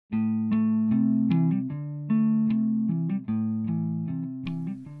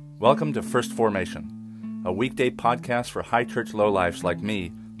Welcome to First Formation, a weekday podcast for high church lowlifes like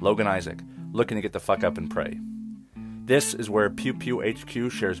me, Logan Isaac, looking to get the fuck up and pray. This is where Pew Pew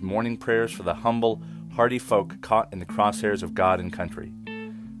HQ shares morning prayers for the humble, hardy folk caught in the crosshairs of God and country.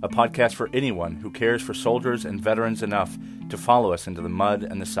 A podcast for anyone who cares for soldiers and veterans enough to follow us into the mud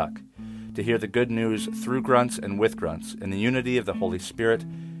and the suck, to hear the good news through grunts and with grunts in the unity of the Holy Spirit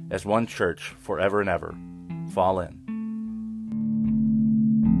as one church forever and ever. Fall in.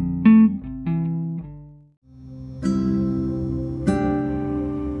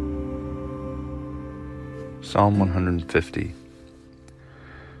 Psalm 150.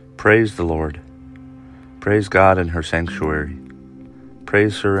 Praise the Lord. Praise God in her sanctuary.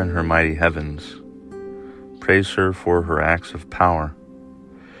 Praise her in her mighty heavens. Praise her for her acts of power.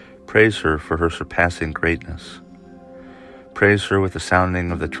 Praise her for her surpassing greatness. Praise her with the sounding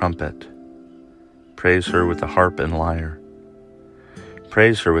of the trumpet. Praise her with the harp and lyre.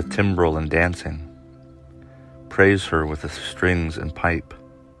 Praise her with timbrel and dancing. Praise her with the strings and pipe.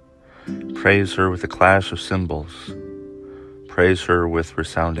 Praise her with the clash of cymbals. Praise her with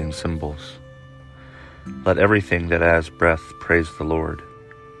resounding cymbals. Let everything that has breath praise the Lord.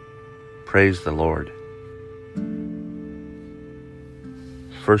 Praise the Lord.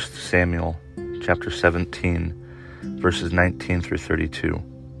 1 Samuel chapter 17, verses 19 through 32.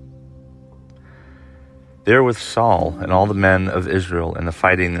 There was Saul and all the men of Israel in the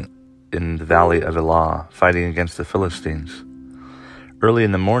fighting in the valley of Elah, fighting against the Philistines. Early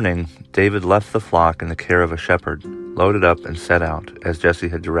in the morning, David left the flock in the care of a shepherd, loaded up and set out, as Jesse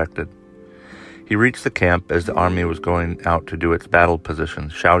had directed. He reached the camp as the army was going out to do its battle position,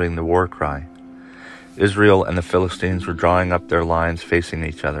 shouting the war cry. Israel and the Philistines were drawing up their lines facing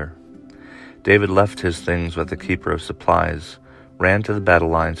each other. David left his things with the keeper of supplies, ran to the battle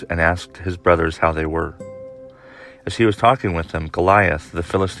lines, and asked his brothers how they were. As he was talking with them, Goliath, the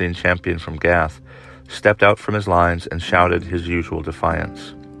Philistine champion from Gath, stepped out from his lines and shouted his usual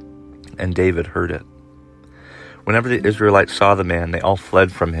defiance. And David heard it. Whenever the Israelites saw the man, they all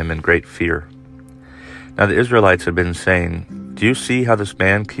fled from him in great fear. Now the Israelites had been saying, "Do you see how this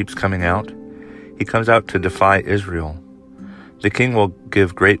man keeps coming out? He comes out to defy Israel. The king will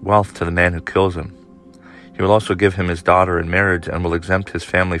give great wealth to the man who kills him. He will also give him his daughter in marriage and will exempt his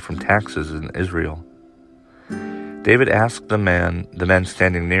family from taxes in Israel." David asked the men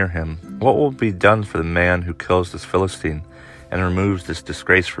standing near him, "What will be done for the man who kills this Philistine and removes this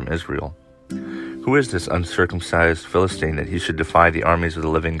disgrace from Israel? Who is this uncircumcised Philistine that he should defy the armies of the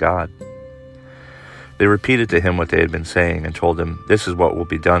living God?" They repeated to him what they had been saying and told him, "This is what will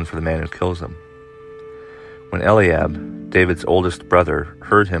be done for the man who kills him." When Eliab, David's oldest brother,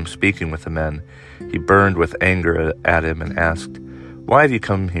 heard him speaking with the men, he burned with anger at him and asked, "Why have you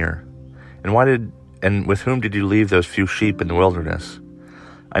come here? And with whom did you leave those few sheep in the wilderness?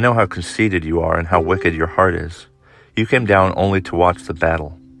 I know how conceited you are and how wicked your heart is. You came down only to watch the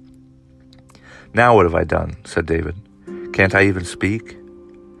battle." "Now what have I done?" said David. "Can't I even speak?"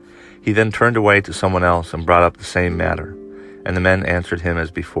 He then turned away to someone else and brought up the same matter, and the men answered him as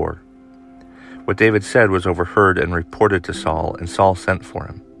before. What David said was overheard and reported to Saul, and Saul sent for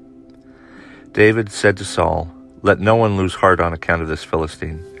him. David said to Saul, "Let no one lose heart on account of this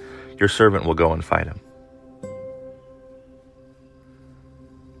Philistine. Your servant will go and fight him."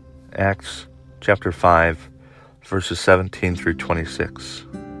 Acts chapter 5, verses 17 through 26.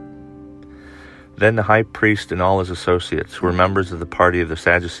 Then the high priest and all his associates, who were members of the party of the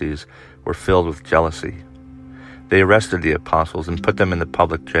Sadducees, were filled with jealousy. They arrested the apostles and put them in the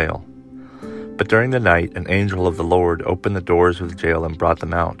public jail. But during the night, an angel of the Lord opened the doors of the jail and brought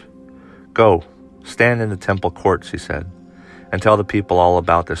them out. "Go, stand in the temple courts," he said, "and tell the people all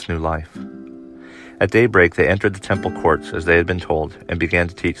about this new life." At daybreak they entered the temple courts as they had been told and began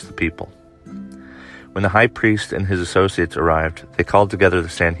to teach the people. When the high priest and his associates arrived, they called together the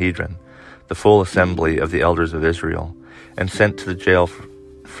Sanhedrin, the full assembly of the elders of Israel, and sent to the jail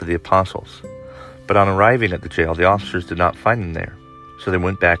for the apostles. But on arriving at the jail, the officers did not find them there. So they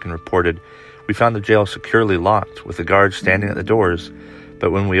went back and reported, "We found the jail securely locked, with the guards standing at the doors,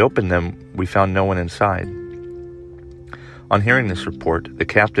 but when we opened them, we found no one inside." On hearing this report, the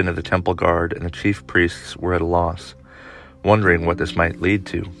captain of the temple guard and the chief priests were at a loss, wondering what this might lead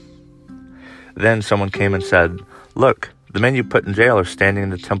to. Then someone came and said, "Look, the men you put in jail are standing in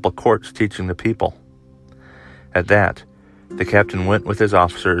the temple courts teaching the people." At that, the captain went with his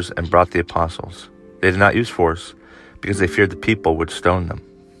officers and brought the apostles. They did not use force because they feared the people would stone them.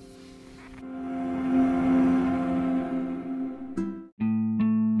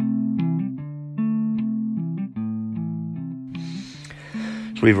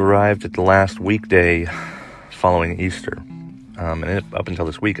 We've arrived at the last weekday following Easter. And up until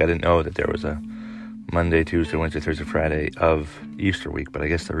this week, I didn't know that there was a Monday, Tuesday, Wednesday, Thursday, Friday of Easter week, but I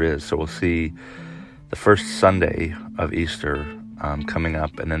guess there is. So we'll see the first Sunday of Easter coming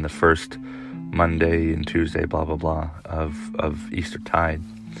up, and then the first Monday and Tuesday, blah, blah, blah, of Eastertide.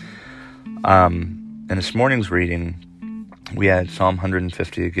 In this morning's reading, we had Psalm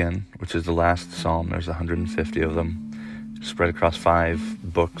 150 again, which is the last psalm. There's 150 of them spread across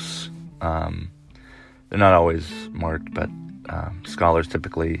 5 books. They're not always marked, but scholars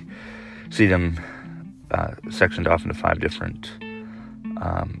typically see them sectioned off into 5 different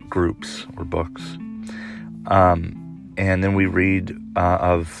groups or books. And then we read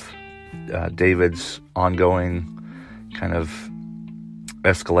of David's ongoing kind of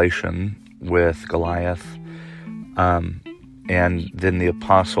escalation with Goliath, and then the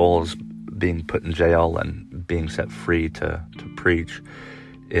apostles being put in jail and being set free to preach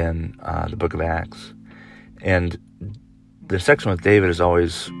in the book of Acts. And the section with David has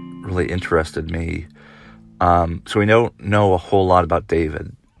always really interested me. So we don't know a whole lot about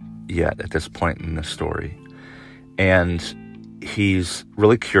David yet at this point in the story. And he's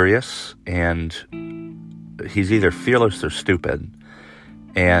really curious, and he's either fearless or stupid.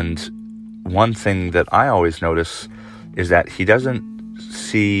 And one thing that I always notice is that he doesn't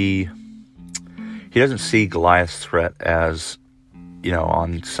see Goliath's threat as,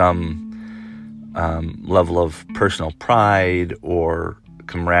 on some level of personal pride or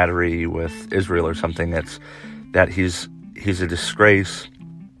camaraderie with Israel or something. It's that he's a disgrace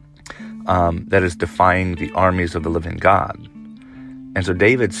that is defying the armies of the living God. And so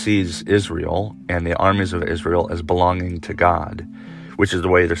David sees Israel and the armies of Israel as belonging to God, which is the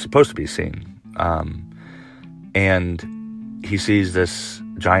way they're supposed to be seen. And he sees this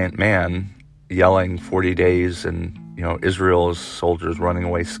giant man yelling 40 days and, Israel's soldiers running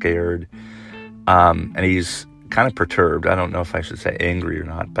away scared. And he's kind of perturbed. I don't know if I should say angry or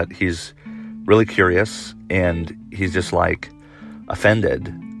not, but he's really curious, and he's just like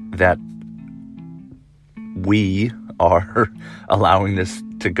offended that we are allowing this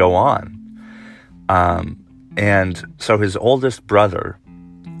to go on. And so his oldest brother,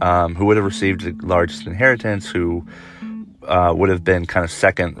 who would have received the largest inheritance, who would have been kind of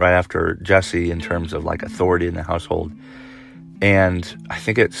second right after Jesse in terms of like authority in the household. And I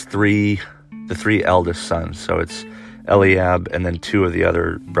think it's the 3 eldest sons. So it's Eliab and then 2 of the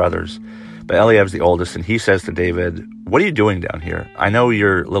other brothers. But Eliab's the oldest, and he says to David, "What are you doing down here? I know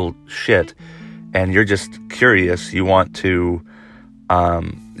you're a little shit, and you're just curious. You want to,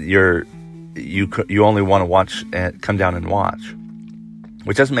 you only want to watch and come down and watch,"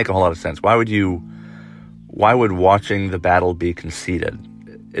 which doesn't make a whole lot of sense. Why would watching the battle be conceited?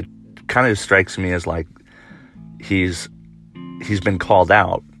 It kind of strikes me as like he's been called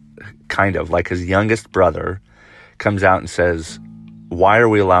out, kind of like his youngest brother comes out and says, "Why are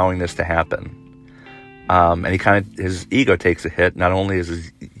we allowing this to happen?" And his ego takes a hit. Not only is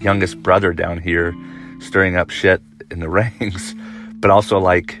his youngest brother down here stirring up shit in the ranks, but also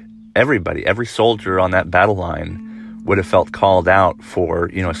like everybody, every soldier on that battle line would have felt called out for,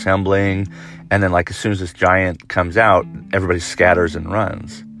 assembling. And then like as soon as this giant comes out, everybody scatters and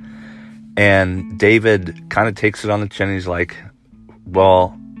runs. And David kind of takes it on the chin, and he's like,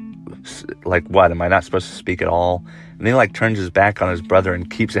 "Well, like what? Am I not supposed to speak at all?" And then he like turns his back on his brother and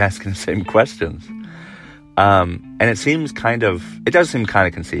keeps asking the same questions. And it does seem kind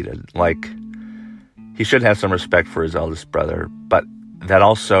of conceited. Like he should have some respect for his eldest brother, but that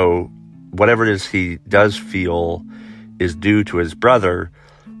also, whatever it is he does feel is due to his brother,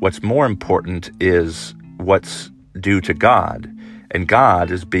 what's more important is what's due to God. And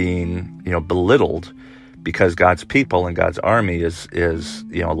God is being, belittled because God's people and God's army is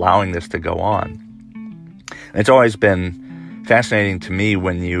allowing this to go on. And it's always been fascinating to me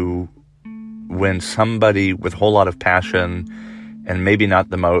when somebody with a whole lot of passion and maybe not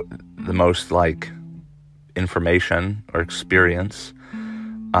the most like information or experience,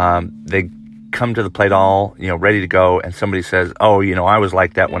 they come to the plate all, ready to go, and somebody says, "Oh, I was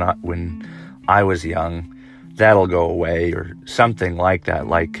like that when I was young. That'll go away," or something like that.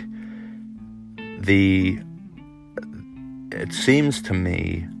 Like it seems to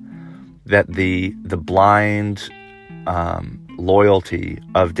me that the blind loyalty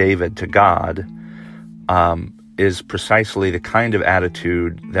of David to God is precisely the kind of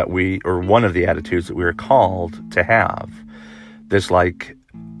attitude that one of the attitudes that we are called to have. This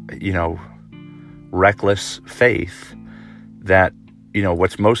reckless faith that,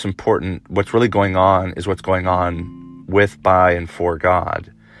 what's most important, what's really going on is what's going on with, by, and for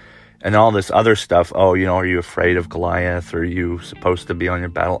God. And all this other stuff, are you afraid of Goliath? Are you supposed to be on your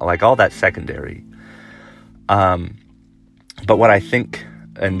battle? Like all that secondary. But what I think,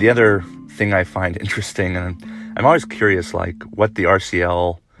 and the other thing I find interesting, and I'm always curious, like what the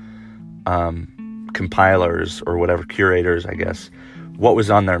RCL compilers or whatever, curators, I guess, what was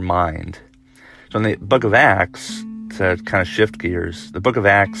on their mind. So in the book of Acts, to kind of shift gears, the book of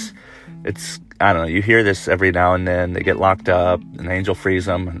Acts, it's, I don't know, you hear this every now and then. They get locked up, an angel frees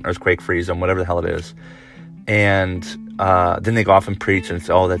them, an earthquake frees them, whatever the hell it is. And then they go off and preach, and it's,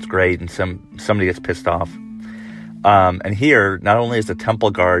 oh, that's great, and somebody gets pissed off. And here, not only is the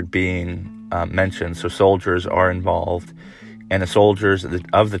temple guard being mentioned, so soldiers are involved, and the soldiers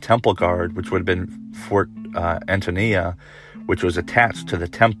of the temple guard, which would have been Fort Antonia, which was attached to the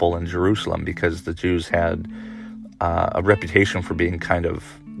temple in Jerusalem, because the Jews had a reputation for being kind of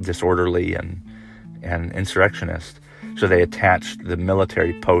disorderly and insurrectionist. So they attached the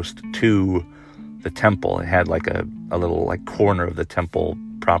military post to the temple. It had like a little like corner of the temple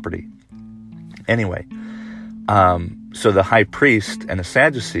property. Anyway, so the high priest and the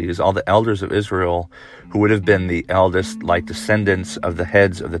Sadducees, all the elders of Israel, who would have been the eldest, like descendants of the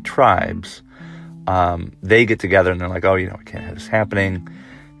heads of the tribes, they get together and they're like, oh, we can't have this happening.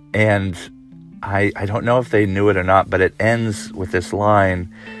 And I don't know if they knew it or not, but it ends with this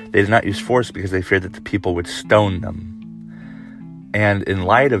line: they did not use force because they feared that the people would stone them. And in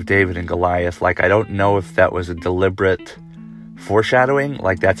light of David and Goliath, like, I don't know if that was a deliberate foreshadowing,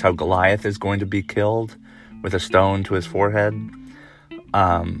 like that's how Goliath is going to be killed, with a stone to his forehead,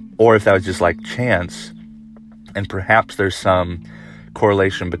 or if that was just like chance. And perhaps there's some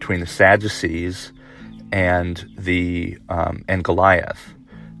correlation between the Sadducees and and Goliath.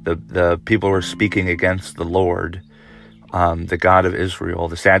 The people who are speaking against the Lord, the God of Israel.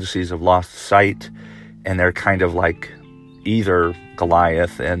 The Sadducees have lost sight, and they're kind of like either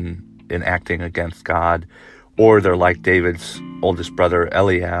Goliath in acting against God, or they're like David's oldest brother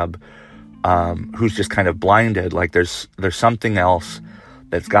Eliab, who's just kind of blinded. Like there's something else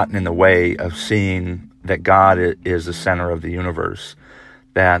that's gotten in the way of seeing that God is the center of the universe.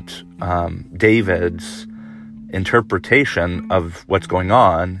 That David's interpretation of what's going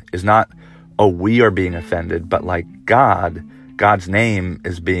on is not, oh, we are being offended, but like God's name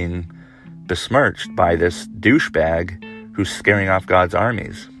is being besmirched by this douchebag who's scaring off God's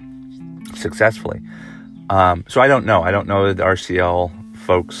armies successfully. So I don't know. I don't know that the RCL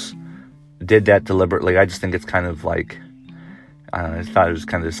folks did that deliberately. I just think it's kind of like, I don't know, I thought it was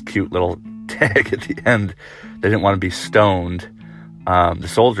kind of this cute little tag at the end. They didn't want to be stoned. The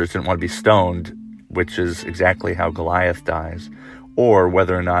soldiers didn't want to be stoned, which is exactly how Goliath dies, or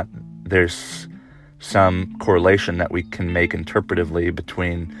whether or not there's some correlation that we can make interpretively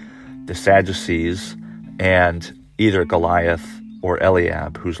between the Sadducees and either Goliath or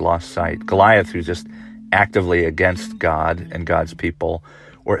Eliab, who's lost sight. Goliath, who's just actively against God and God's people,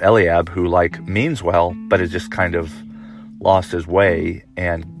 or Eliab, who like means well, but has just kind of lost his way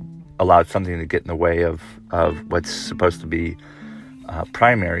and allowed something to get in the way of what's supposed to be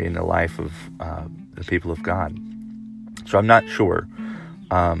primary in the life of the people of God. So I'm not sure,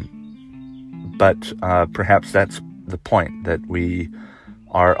 but perhaps that's the point, that we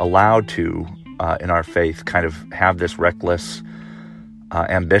are allowed to, in our faith, kind of have this reckless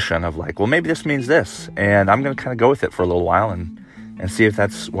ambition of like, well, maybe this means this, and I'm going to kind of go with it for a little while and see if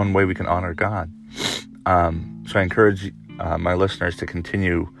that's one way we can honor God. So I encourage my listeners to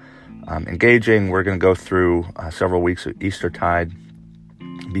continue engaging. We're going to go through several weeks of Eastertide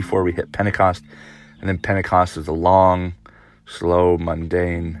before we hit Pentecost. And then Pentecost is a long, slow,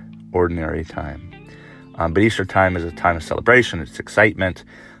 mundane, ordinary time. But Easter time is a time of celebration. It's excitement.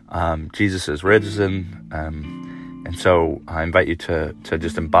 Jesus is risen. And so I invite you to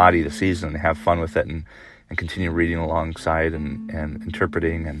just embody the season and have fun with it, and continue reading alongside and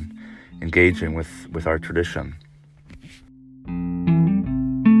interpreting and engaging with our tradition.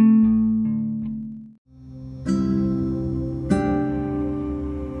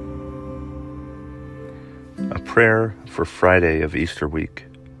 A prayer for Friday of Easter week.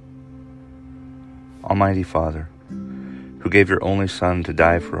 Almighty Father, who gave your only Son to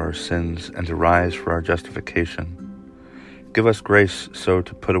die for our sins and to rise for our justification, give us grace so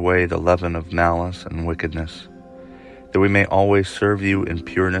to put away the leaven of malice and wickedness, that we may always serve you in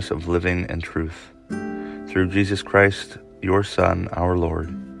pureness of living and truth. Through Jesus Christ, your Son, our Lord,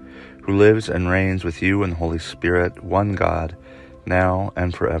 who lives and reigns with you in the Holy Spirit, one God, now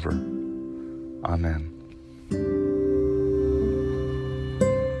and forever. Amen.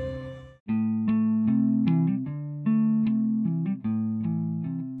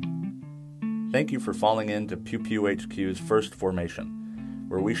 Thank you for falling into Pew Pew HQ's First Formation,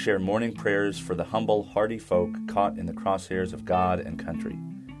 where we share morning prayers for the humble, hardy folk caught in the crosshairs of God and country.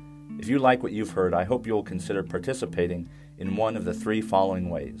 If you like what you've heard, I hope you'll consider participating in one of the three following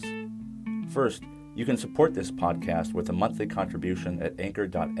ways. First, you can support this podcast with a monthly contribution at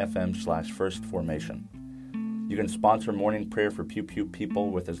anchor.fm/firstformation. You can sponsor morning prayer for Pew Pew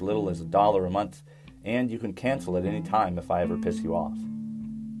people with as little as $1 a month, and you can cancel at any time if I ever piss you off.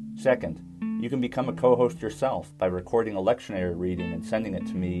 Second, you can become a co-host yourself by recording a lectionary reading and sending it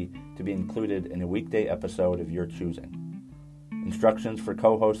to me to be included in a weekday episode of your choosing. Instructions for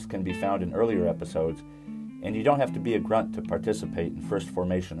co-hosts can be found in earlier episodes, and you don't have to be a grunt to participate in First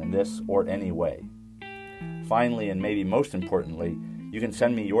Formation in this or any way. Finally, and maybe most importantly, you can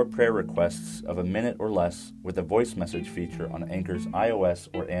send me your prayer requests of a minute or less with a voice message feature on Anchor's iOS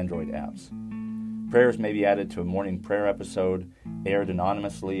or Android apps. Prayers may be added to a morning prayer episode, aired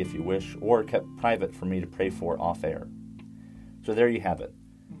anonymously if you wish, or kept private for me to pray for off-air. So there you have it.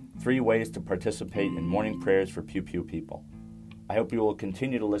 3 ways to participate in morning prayers for Pew Pew people. I hope you will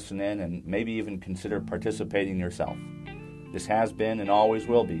continue to listen in and maybe even consider participating yourself. This has been and always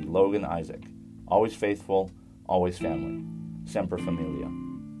will be Logan Isaac. Always faithful, always family. Semper Familia.